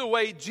 that's the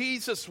way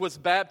Jesus was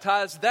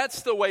baptized.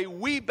 That's the way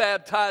we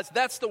baptize.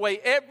 That's the way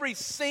every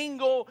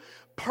single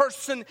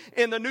person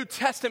in the New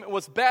Testament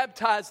was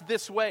baptized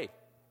this way.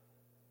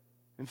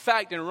 In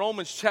fact, in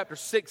Romans chapter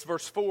 6,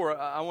 verse 4,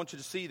 I want you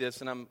to see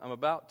this, and I'm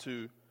about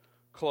to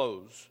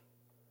close.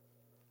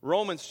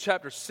 Romans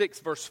chapter 6,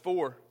 verse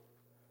 4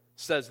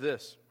 says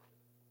this.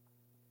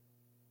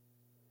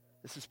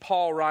 This is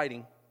Paul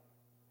writing.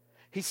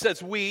 He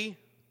says, we.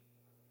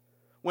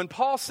 When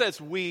Paul says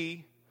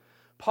we,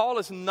 Paul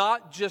is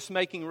not just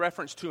making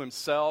reference to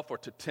himself or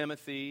to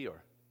Timothy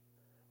or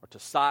or to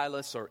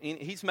Silas,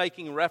 he's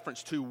making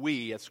reference to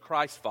we as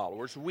Christ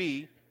followers.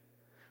 We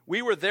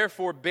were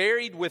therefore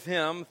buried with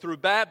him through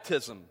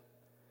baptism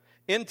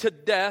into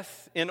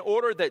death, in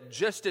order that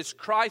just as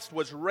Christ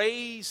was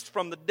raised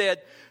from the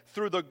dead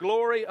through the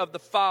glory of the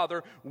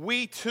Father,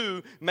 we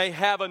too may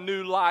have a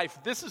new life.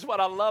 This is what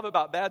I love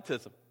about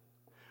baptism.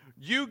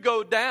 You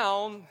go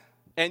down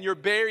and you're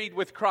buried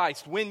with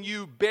Christ. When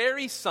you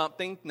bury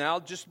something, now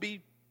let's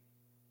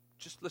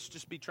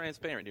just be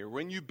transparent here.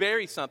 When you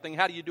bury something,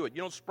 how do you do it?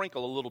 You don't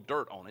sprinkle a little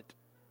dirt on it.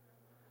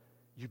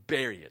 You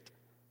bury it.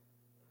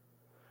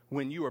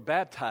 When you are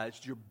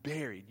baptized, you're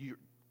buried. You're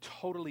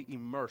totally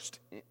immersed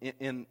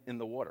in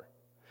the water.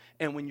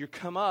 And when you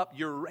come up,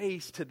 you're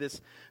raised to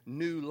this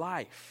new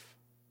life.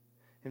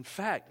 In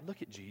fact,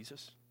 look at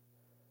Jesus.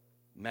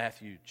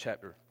 Matthew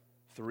chapter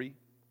 3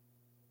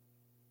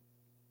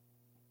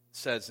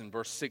 says in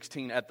verse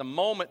 16, at the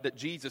moment that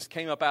Jesus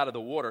came up out of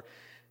the water,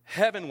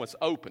 heaven was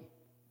open.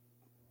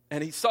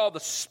 And he saw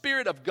the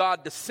Spirit of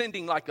God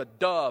descending like a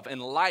dove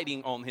and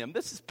lighting on him.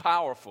 This is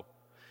powerful.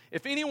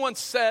 If anyone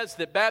says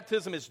that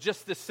baptism is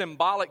just this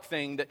symbolic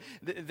thing,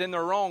 then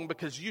they're wrong,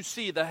 because you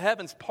see the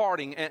heavens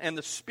parting and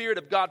the Spirit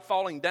of God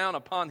falling down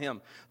upon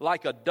him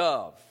like a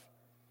dove.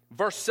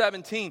 Verse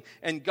 17,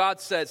 and God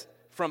says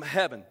from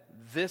heaven,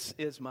 this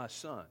is my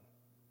Son,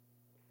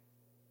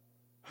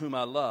 whom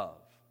I love,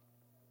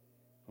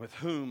 with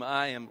whom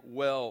I am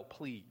well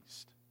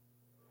pleased.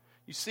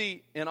 You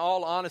see, in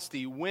all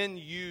honesty, when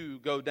you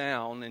go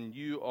down and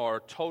you are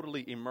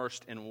totally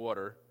immersed in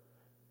water,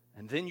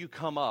 and then you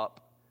come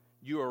up,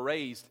 you are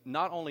raised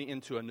not only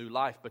into a new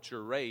life, but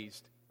you're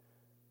raised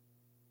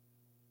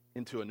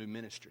into a new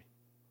ministry.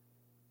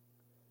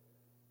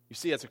 You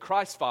see, as a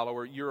Christ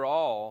follower, you're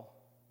all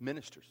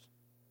ministers.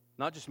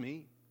 Not just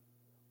me,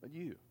 but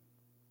you.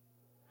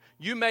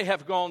 You may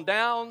have gone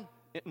down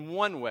in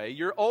one way.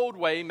 Your old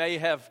way may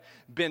have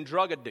been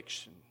drug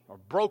addiction or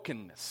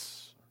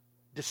brokenness,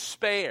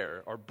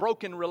 despair, or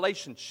broken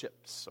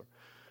relationships,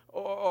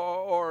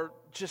 or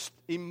just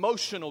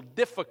emotional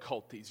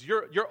difficulties.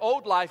 Your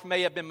old life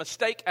may have been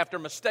mistake after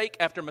mistake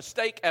after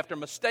mistake after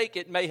mistake.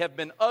 It may have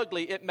been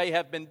ugly. It may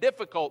have been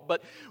difficult.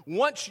 But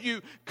once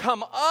you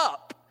come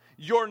up,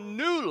 your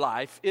new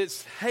life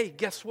is, hey,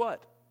 guess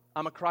what?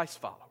 I'm a Christ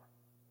follower.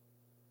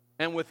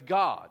 And with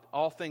God,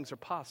 all things are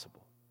possible.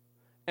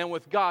 And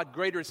with God,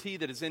 greater is He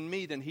that is in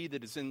me than he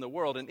that is in the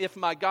world. And if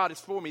my God is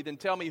for me, then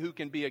tell me who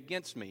can be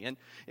against me. And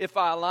if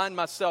I align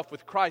myself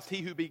with Christ,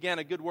 He who began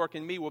a good work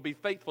in me will be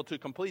faithful to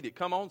complete it.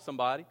 Come on,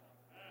 somebody.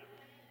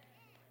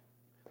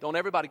 Don't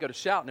everybody go to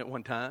shouting at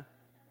one time.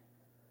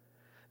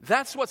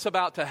 That's what's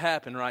about to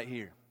happen right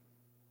here.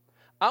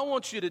 I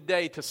want you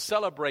today to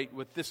celebrate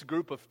with this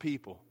group of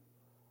people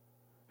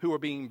who are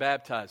being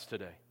baptized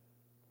today.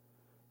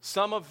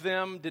 Some of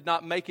them did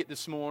not make it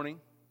this morning.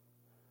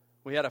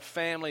 We had a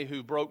family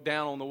who broke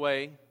down on the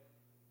way.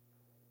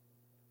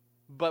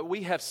 But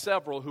we have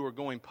several who are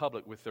going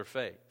public with their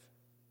faith.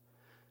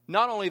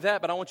 Not only that,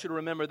 but I want you to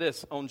remember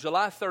this. On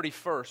July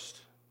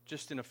 31st,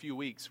 just in a few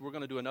weeks, we're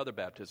going to do another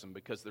baptism,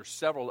 because there's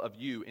several of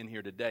you in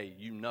here today,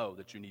 you know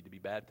that you need to be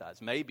baptized.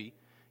 Maybe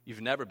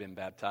you've never been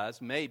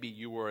baptized. Maybe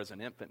you were as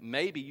an infant.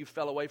 Maybe you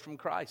fell away from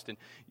Christ and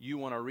you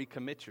want to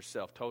recommit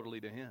yourself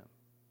totally to Him.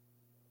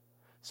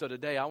 So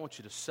today I want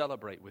you to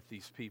celebrate with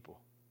these people,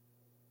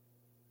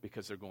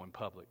 because they're going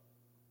public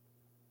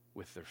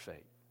with their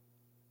faith.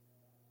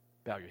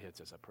 Bow your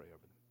heads as I pray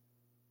over them.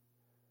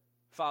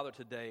 Father,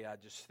 today I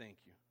just thank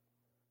you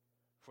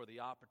for the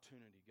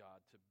opportunity,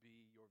 God, to be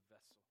your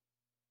vessel.